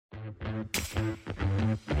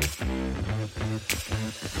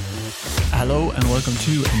Hello and welcome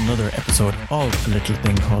to another episode of A Little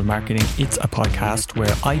Thing Called Marketing. It's a podcast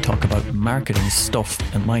where I talk about marketing stuff,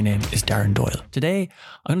 and my name is Darren Doyle. Today,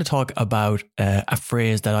 I'm going to talk about a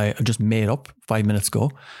phrase that I just made up 5 minutes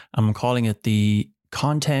ago. I'm calling it the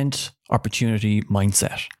content opportunity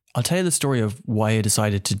mindset. I'll tell you the story of why I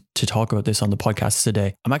decided to talk about this on the podcast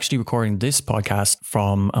today. I'm actually recording this podcast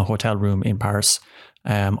from a hotel room in Paris.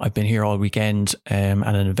 I've been here all weekend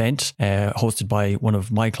at an event hosted by one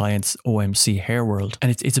of my clients, OMC Hair World, and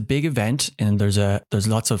it's a big event, and there's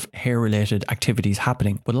lots of hair related activities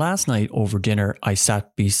happening. But last night over dinner, I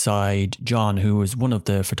sat beside John, who was one of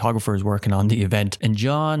the photographers working on the event, and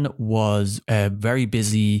John was very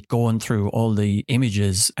busy going through all the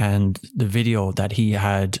images and the video that he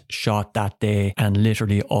had shot that day, and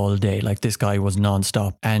literally all day. Like, this guy was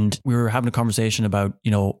nonstop, and we were having a conversation about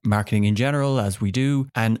marketing in general, as we do.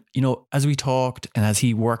 And, as we talked and as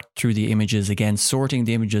he worked through the images, again, sorting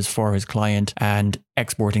the images for his client and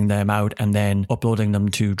exporting them out and then uploading them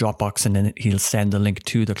to Dropbox, and then he'll send the link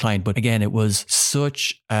to the client. But again, it was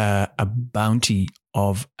such a bounty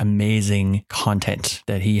of amazing content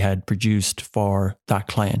that he had produced for that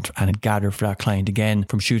client and had gathered for that client, again,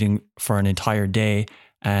 from shooting for an entire day.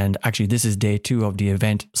 And actually, this is day 2 of the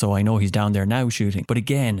event, so I know he's down there now shooting. But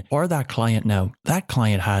again, for that client now, that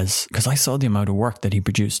client has, because I saw the amount of work that he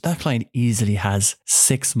produced, that client easily has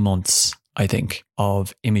 6 months, I think,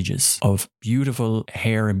 of images, of beautiful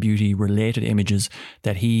hair and beauty related images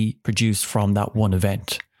that he produced from that one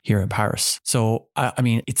event here in Paris. So, I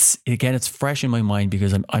mean, it's fresh in my mind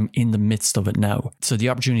because I'm in the midst of it now. So the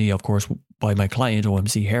opportunity, of course, by my client,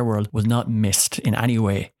 OMC Hair World, was not missed in any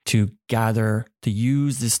way to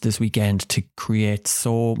use this weekend to create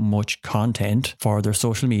so much content for their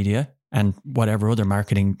social media and whatever other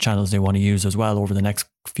marketing channels they want to use as well over the next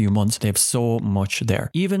few months. They have so much there.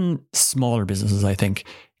 Even smaller businesses, I think,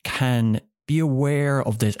 can be aware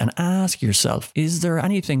of this and ask yourself, is there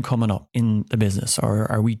anything coming up in the business,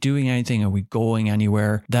 or are we doing anything? Are we going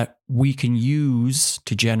anywhere that we can use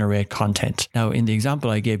to generate content? Now, in the example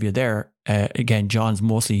I gave you there, again, John's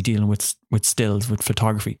mostly dealing with stills, with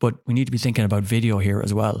photography, but we need to be thinking about video here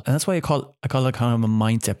as well. And that's why I call it kind of a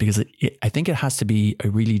mindset, because I think it has to be a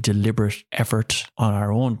really deliberate effort on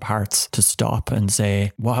our own parts to stop and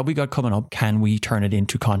say, what have we got coming up? Can we turn it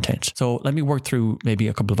into content? So let me work through maybe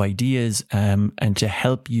a couple of ideas and to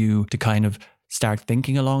help you to kind of start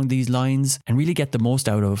thinking along these lines and really get the most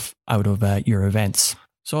out of your events.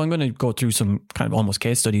 So I'm going to go through some kind of almost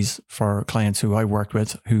case studies for clients who I worked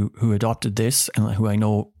with who adopted this and who I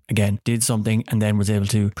know, again, did something and then was able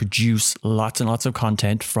to produce lots and lots of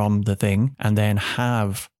content from the thing, and then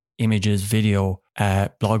have images, video,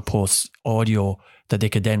 blog posts, audio that they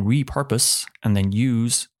could then repurpose and then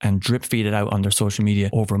use and drip feed it out on their social media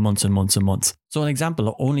over months and months and months. So an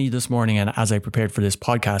example, only this morning, and as I prepared for this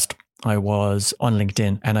podcast, I was on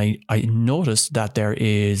LinkedIn and I noticed that there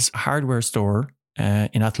is a hardware store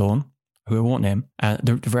in Athlone, who I won't name.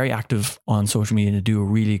 They're very active on social media and do a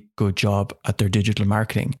really good job at their digital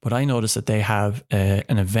marketing. But I noticed that they have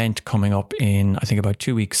an event coming up in, I think, about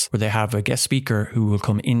 2 weeks, where they have a guest speaker who will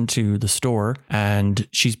come into the store, and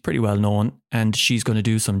she's pretty well known, and she's going to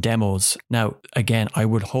do some demos. Now, again, I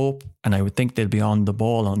would hope and I would think they'll be on the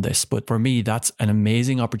ball on this, but for me, that's an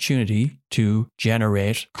amazing opportunity to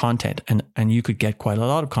generate content, and you could get quite a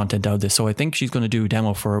lot of content out of this. So I think she's going to do a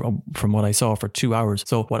demo from what I saw, for 2 hours.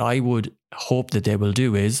 So what I would hope that they will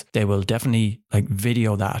do is they will definitely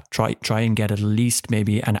video that, try and get at least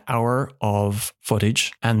maybe an hour of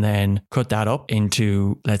footage, and then cut that up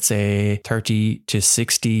into, let's say, 30 to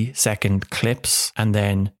 60 second clips. And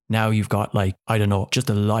then now you've got, just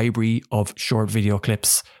a library of short video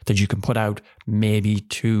clips that you can put out maybe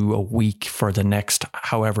 2 a week for the next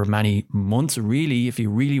however many months. Really, if you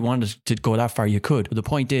really wanted to go that far, you could. But the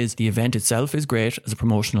point is, the event itself is great as a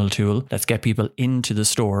promotional tool. Let's get people into the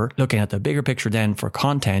store, looking at the bigger picture then for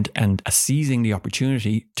content, and seizing the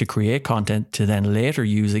opportunity to create content to then later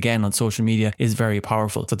use again on social media is very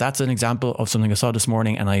powerful. So that's an example of something I saw this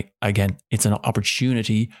morning, and it's an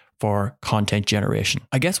opportunity for content generation.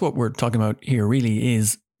 I guess what we're talking about here really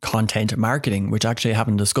is content marketing, which actually I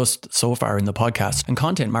haven't discussed so far in the podcast. And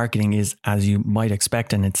content marketing is, as you might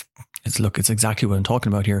expect, and it's exactly what I'm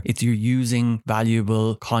talking about here. It's you're using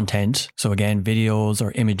valuable content. So again, videos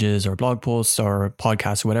or images or blog posts or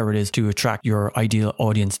podcasts, whatever it is, to attract your ideal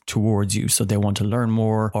audience towards you. So they want to learn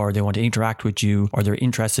more, or they want to interact with you, or they're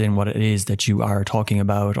interested in what it is that you are talking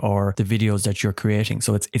about, or the videos that you're creating.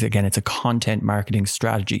 So it's a content marketing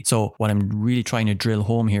strategy. So what I'm really trying to drill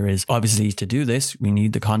home here is, obviously, to do this, we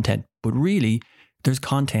need the content, but really, There's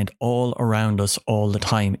content all around us all the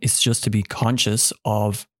time. It's just to be conscious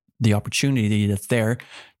of the opportunity that's there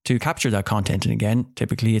to capture that content. And again,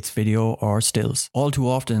 typically it's video or stills. All too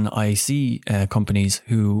often I see companies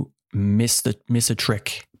who miss a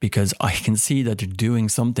trick because I can see that they're doing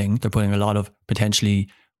something. They're putting a lot of potentially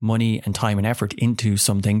money and time and effort into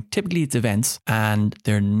something. Typically it's events, and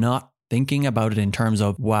they're not thinking about it in terms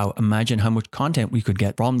of, wow, imagine how much content we could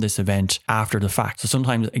get from this event after the fact. So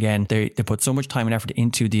sometimes, again, they put so much time and effort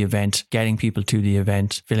into the event, getting people to the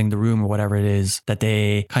event, filling the room or whatever it is, that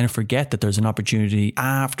they kind of forget that there's an opportunity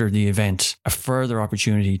after the event, a further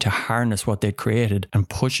opportunity to harness what they created and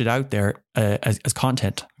push it out there as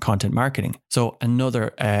content marketing. So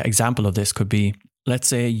another example of this could be, let's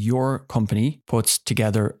say your company puts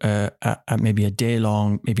together maybe a day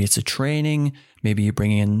long, maybe it's a training, maybe you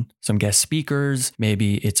bring in some guest speakers,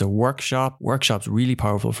 maybe it's a workshop. Workshop's really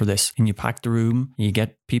powerful for this. And you pack the room, you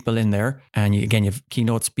get people in there, and you have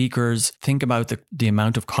keynote speakers. Think about the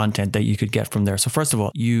amount of content that you could get from there. So first of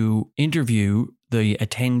all, you interview the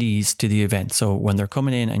attendees to the event. So when they're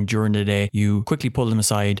coming in and during the day, you quickly pull them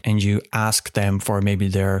aside and you ask them for maybe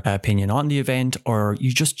their opinion on the event, or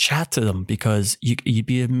you just chat to them, because you'd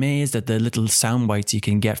be amazed at the little sound bites you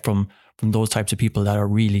can get from those types of people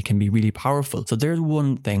that can be really powerful. So there's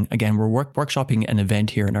one thing. Again, we're workshopping an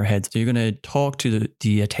event here in our heads. So you're going to talk to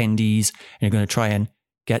the attendees, and you're going to try and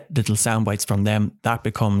get little sound bites from them. That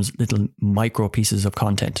becomes little micro pieces of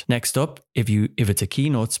content. Next up, if it's a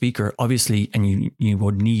keynote speaker, obviously, and you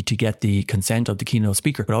would need to get the consent of the keynote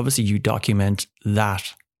speaker, but obviously you document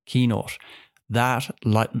that keynote. That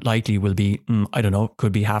likely will be, I don't know,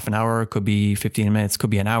 could be half an hour, could be 15 minutes, could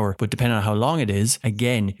be an hour, but depending on how long it is,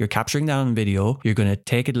 again, you're capturing that on video, you're going to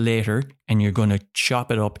take it later and you're going to chop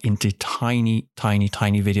it up into tiny, tiny,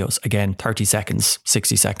 tiny videos. Again, 30 seconds,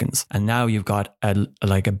 60 seconds. And now you've got a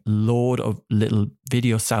load of little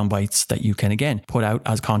video sound bites that you can, again, put out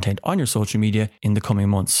as content on your social media in the coming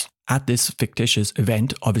months. At this fictitious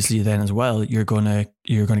event, obviously then as well, you're going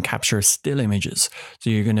to capture still images. So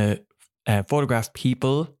you're going to photograph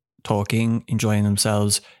people talking, enjoying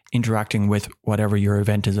themselves, interacting with whatever your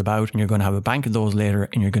event is about, and you're going to have a bank of those later,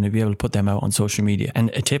 and you're going to be able to put them out on social media.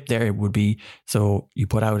 And a tip there would be, so you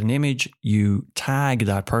put out an image, you tag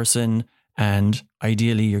that person, and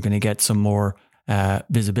ideally you're going to get some more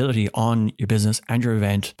visibility on your business and your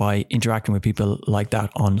event by interacting with people like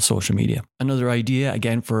that on social media. Another idea,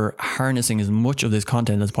 again, for harnessing as much of this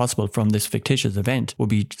content as possible from this fictitious event would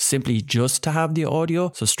be simply just to have the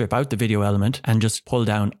audio. So strip out the video element and just pull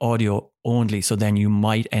down audio only. So then you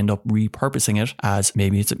might end up repurposing it as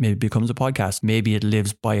maybe it becomes a podcast. Maybe it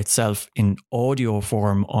lives by itself in audio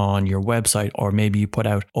form on your website, or maybe you put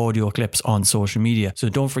out audio clips on social media. So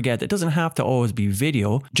don't forget, it doesn't have to always be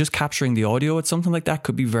video. Just capturing the audio at something like that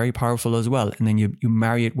could be very powerful as well. And then you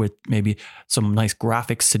marry it with maybe some nice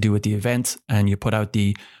graphics to do with the event, and you put out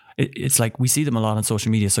it's like we see them a lot on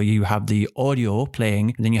social media. So you have the audio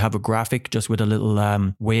playing, and then you have a graphic just with a little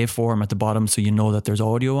waveform at the bottom, so you know that there's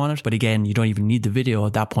audio on it. But again, you don't even need the video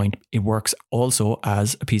at that point. It works also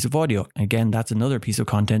as a piece of audio. Again, that's another piece of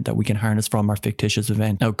content that we can harness from our fictitious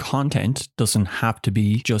event. Now, content doesn't have to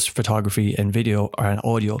be just photography and video or an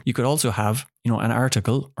audio. You could also have an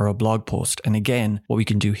article or a blog post. And again, what we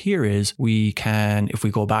can do here is we can, if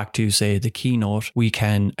we go back to, say, the keynote, we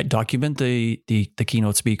can document the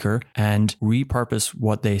keynote speaker and repurpose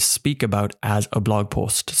what they speak about as a blog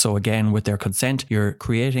post. So again, with their consent, you're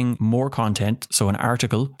creating more content. So an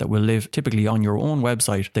article that will live typically on your own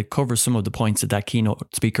website that covers some of the points that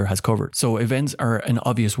keynote speaker has covered. So events are an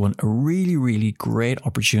obvious one, a really, really great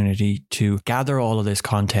opportunity to gather all of this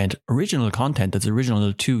content, original content that's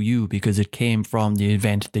original to you because it came from the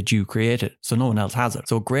event that you created. So no one else has it.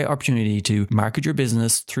 So great opportunity to market your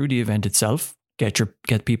business through the event itself,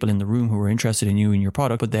 get people in the room who are interested in you and your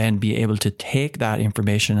product, but then be able to take that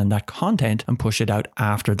information and that content and push it out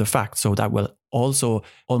after the fact. So that will also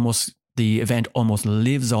the event almost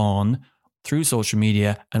lives on through social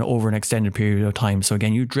media and over an extended period of time. So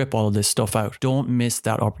again, you drip all of this stuff out. Don't miss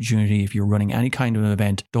that opportunity if you're running any kind of an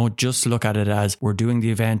event. Don't just look at it as we're doing the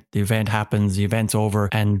event happens, the event's over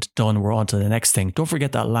and done, we're on to the next thing. Don't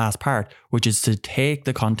forget that last part, which is to take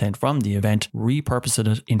the content from the event, repurpose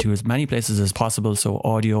it into as many places as possible. So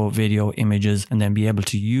audio, video, images, and then be able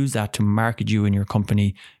to use that to market you and your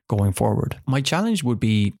company going forward. My challenge would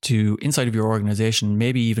be to, inside of your organization,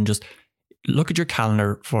 maybe even just look at your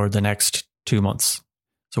calendar for the next 2 months.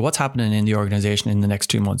 So what's happening in the organization in the next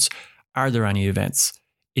 2 months? Are there any events?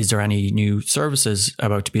 Is there any new services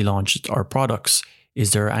about to be launched or products?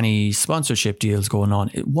 Is there any sponsorship deals going on?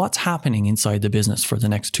 What's happening inside the business for the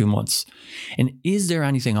next 2 months? And is there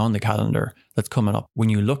anything on the calendar that's coming up? When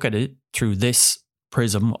you look at it through this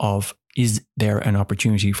prism of, is there an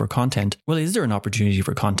opportunity for content? Well, is there an opportunity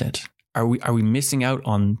for content? Are we missing out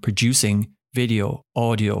on producing video,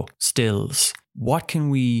 audio, stills? What can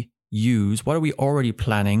we use? What are we already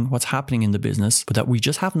planning? What's happening in the business? But that we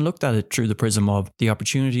just haven't looked at it through the prism of the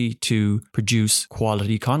opportunity to produce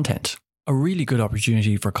quality content. A really good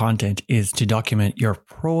opportunity for content is to document your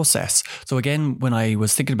process. So again, when I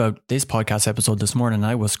was thinking about this podcast episode this morning,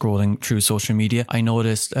 I was scrolling through social media. I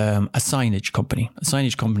noticed a signage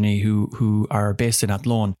company who are based in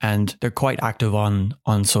Athlone, and they're quite active on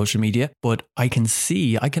social media. But I can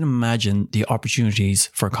imagine the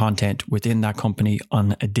opportunities for content within that company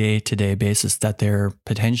on a day-to-day basis that they're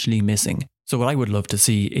potentially missing. So what I would love to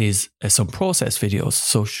see is some process videos.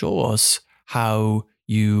 So show us how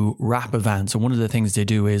you wrap a van. So one of the things they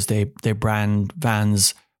do is they brand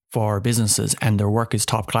vans for businesses, and their work is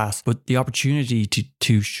top class. But the opportunity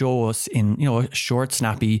to show us in, a short,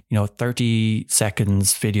 snappy, 30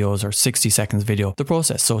 seconds videos or 60 seconds video, the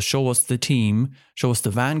process. So show us the team, show us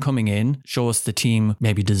the van coming in, show us the team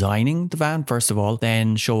maybe designing the van first of all,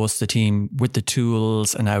 then show us the team with the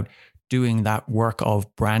tools and out doing that work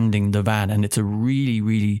of branding the van. And it's a really,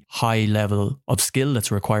 really high level of skill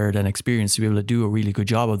that's required and experience to be able to do a really good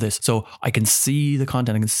job of this. So I can see the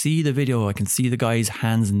content, I can see the video, I can see the guys'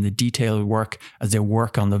 hands in the detailed work as they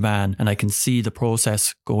work on the van. And I can see the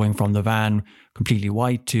process going from the van completely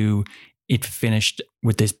white to it finished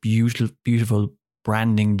with this beautiful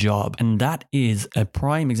branding job. And that is a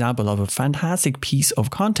prime example of a fantastic piece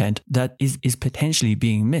of content that is potentially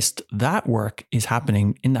being missed. That work is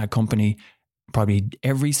happening in that company probably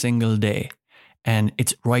every single day. And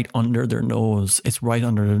it's right under their nose.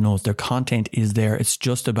 Their content is there. It's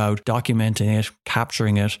just about documenting it,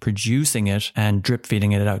 capturing it, producing it, and drip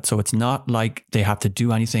feeding it out. So it's not like they have to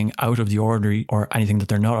do anything out of the ordinary or anything that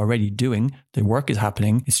they're not already doing. The work is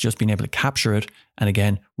happening. It's just being able to capture it and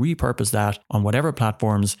again, repurpose that on whatever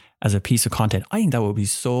platforms as a piece of content. I think that would be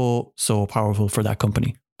so powerful for that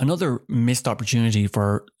company. Another missed opportunity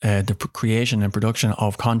for the creation and production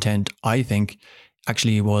of content, I think,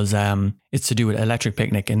 actually was it's to do with Electric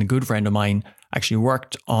Picnic, and a good friend of mine actually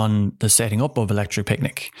worked on the setting up of Electric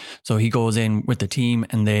Picnic. So he goes in with the team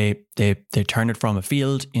and they turn it from a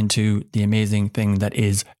field into the amazing thing that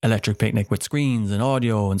is Electric Picnic, with screens and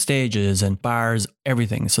audio and stages and bars,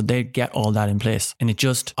 everything. So they get all that in place, and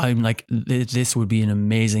I'm like, this would be an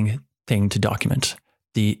amazing thing to document.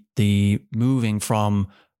 The moving from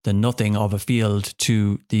the nothing of a field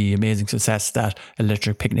to the amazing success that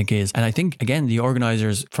Electric Picnic is. And I think, again, the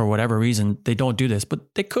organizers, for whatever reason, they don't do this,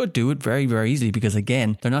 but they could do it very, very easily because,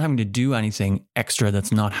 again, they're not having to do anything extra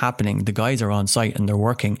that's not happening. The guys are on site and they're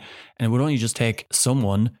working, and it would only just take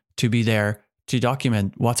someone to be there to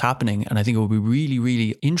document what's happening. And I think it would be really,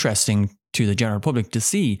 really interesting to the general public to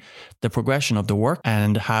see the progression of the work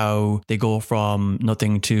and how they go from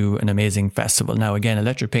nothing to an amazing festival. Now, again,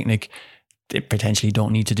 Electric Picnic, they potentially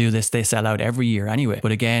don't need to do this. They sell out every year anyway.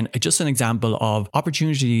 But again, it's just an example of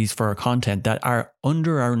opportunities for content that are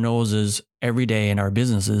under our noses every day in our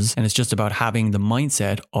businesses. And it's just about having the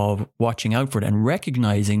mindset of watching out for it and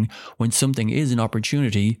recognizing when something is an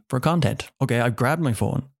opportunity for content. Okay, I've grabbed my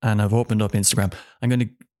phone and I've opened up Instagram.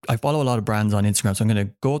 I follow a lot of brands on Instagram, so I'm going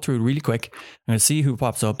to go through it really quick. I'm going to see who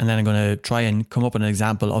pops up, and then I'm going to try and come up with an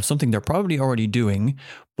example of something they're probably already doing,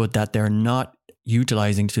 but that they're not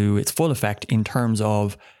utilizing to its full effect in terms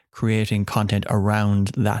of creating content around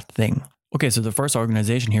that thing. Okay, so the first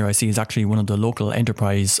organization here I see is actually one of the local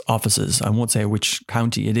enterprise offices. I won't say which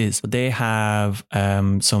county it is, but they have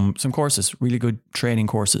some courses, really good training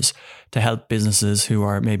courses to help businesses who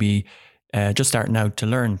are maybe just starting out to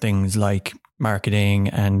learn things like marketing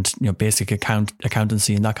and basic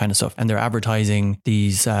accountancy and that kind of stuff. And they're advertising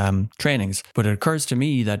these trainings. But it occurs to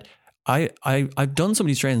me that I've done some of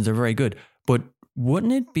these trainings, they're very good, but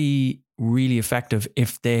wouldn't it be really effective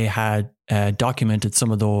if they had documented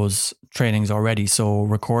some of those trainings already, so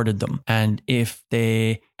recorded them, and if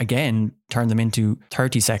they again turned them into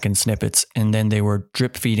 30-second snippets and then they were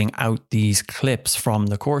drip feeding out these clips from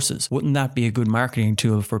the courses? Wouldn't that be a good marketing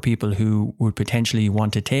tool for people who would potentially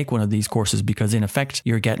want to take one of these courses? Because in effect,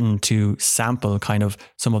 you're getting to sample kind of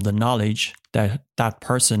some of the knowledge that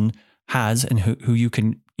person has and who you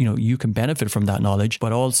can benefit from that knowledge,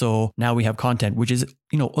 but also now we have content which is,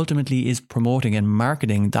 ultimately is promoting and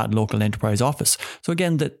marketing that local enterprise office. So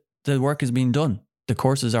again, the work is being done. The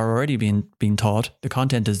courses are already being taught. The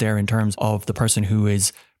content is there in terms of the person who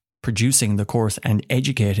is producing the course and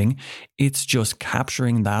educating. It's just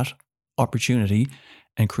capturing that opportunity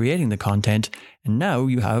and creating the content. And now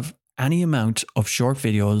you have any amount of short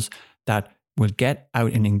videos that will get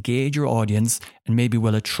out and engage your audience and maybe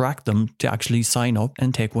will attract them to actually sign up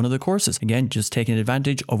and take one of the courses. Again, just taking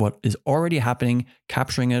advantage of what is already happening,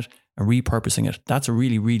 capturing it and repurposing it. That's a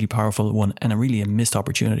really, really powerful one and a missed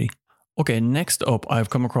opportunity. Okay, next up, I've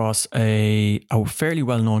come across a fairly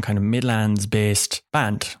well-known kind of Midlands-based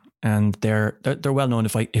band, and they're well-known.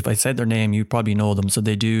 If I said their name, you probably know them. So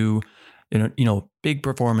they do, big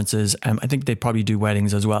performances. I think they probably do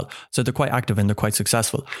weddings as well. So they're quite active and they're quite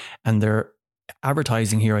successful. And they're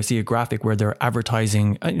advertising here. I see a graphic where they're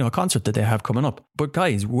advertising, a concert that they have coming up. But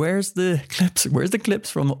guys, where's the clips? Where's the clips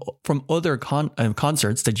from other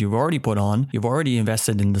concerts that you've already put on? You've already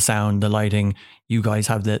invested in the sound, the lighting. You guys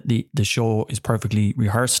have the show is perfectly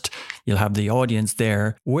rehearsed. You'll have the audience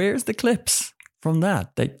there. Where's the clips from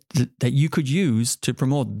that you could use to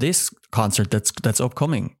promote this concert that's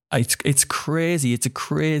upcoming? It's crazy. It's a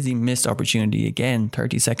crazy missed opportunity. Again,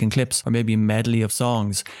 30-second clips or maybe a medley of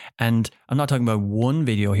songs. And I'm not talking about one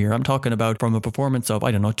video here. I'm talking about from a performance of,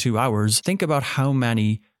 2 hours. Think about how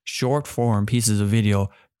many short form pieces of video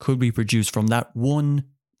could be produced from that one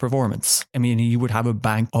performance. I mean, you would have a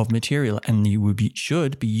bank of material and you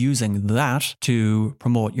should be using that to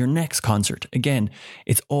promote your next concert. Again,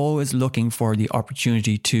 it's always looking for the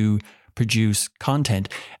opportunity to produce content.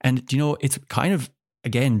 And, it's kind of,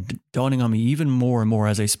 again, dawning on me even more and more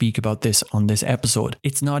as I speak about this on this episode.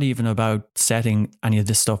 It's not even about setting any of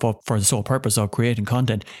this stuff up for the sole purpose of creating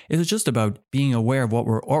content. It's just about being aware of what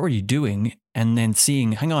we're already doing and then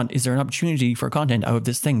seeing, hang on, is there an opportunity for content out of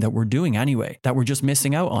this thing that we're doing anyway, that we're just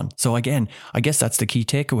missing out on? So again, I guess that's the key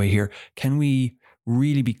takeaway here. Can we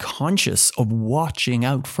really be conscious of watching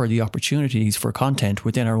out for the opportunities for content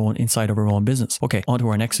inside of our own business? Okay, on to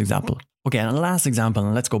our next example. Okay, and the last example,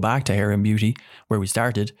 and let's go back to hair and beauty, where we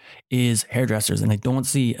started, is hairdressers. And I don't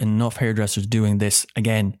see enough hairdressers doing this.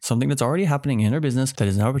 Again, something that's already happening in our business that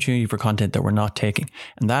is an opportunity for content that we're not taking.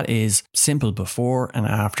 And that is simple before and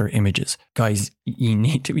after images. Guys, you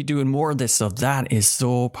need to be doing more of this stuff. That is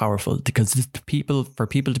so powerful because for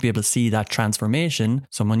people to be able to see that transformation,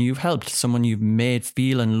 someone you've helped, someone you've made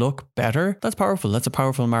feel and look better, that's powerful. That's a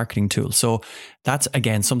powerful marketing tool. So that's,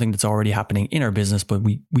 again, something that's already happening in our business, but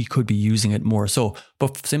we could be using it more. So,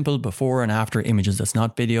 but simple before and after images. That's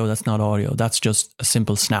not video. That's not audio. That's just a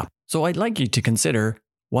simple snap. So I'd like you to consider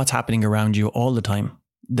what's happening around you all the time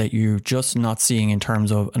that you're just not seeing in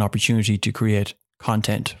terms of an opportunity to create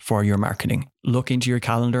content for your marketing. Look into your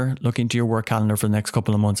calendar, look into your work calendar for the next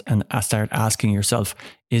couple of months and start asking yourself,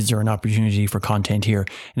 is there an opportunity for content here?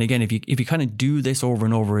 And again, if you kind of do this over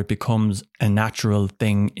and over, it becomes a natural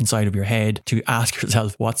thing inside of your head to ask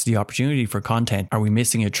yourself, what's the opportunity for content? Are we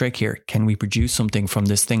missing a trick here? Can we produce something from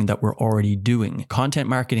this thing that we're already doing? Content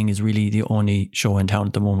marketing is really the only show in town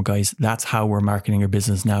at the moment, guys. That's how we're marketing our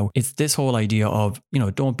business now. It's this whole idea of,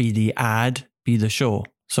 don't be the ad, be the show.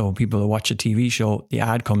 So people who watch a TV show, the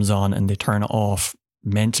ad comes on and they turn it off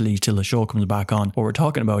mentally till the show comes back on. What we're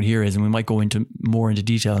talking about here is, and we might go more into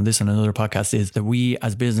detail on this in another podcast, is that we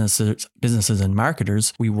as businesses and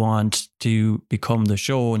marketers, we want to become the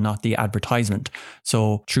show, not the advertisement.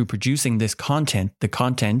 So through producing this content, the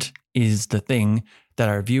content is the thing that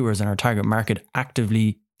our viewers and our target market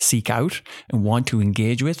actively seek out and want to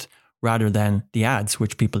engage with, rather than the ads,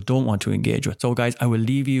 which people don't want to engage with. So guys, I will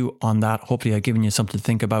leave you on that. Hopefully I've given you something to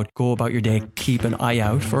think about. Go about your day. Keep an eye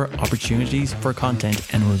out for opportunities for content,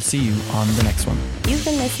 and we'll see you on the next one. You've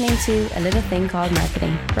been listening to A Little Thing Called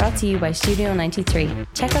Marketing, brought to you by Studio 93.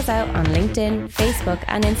 Check us out on LinkedIn, Facebook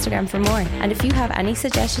and Instagram for more. And if you have any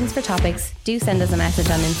suggestions for topics, do send us a message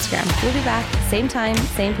on Instagram. We'll be back same time,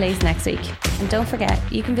 same place next week. And don't forget,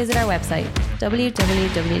 you can visit our website,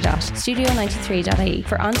 www.studio93.ie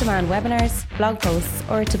for on-demand webinars, blog posts,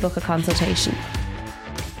 or to book a consultation.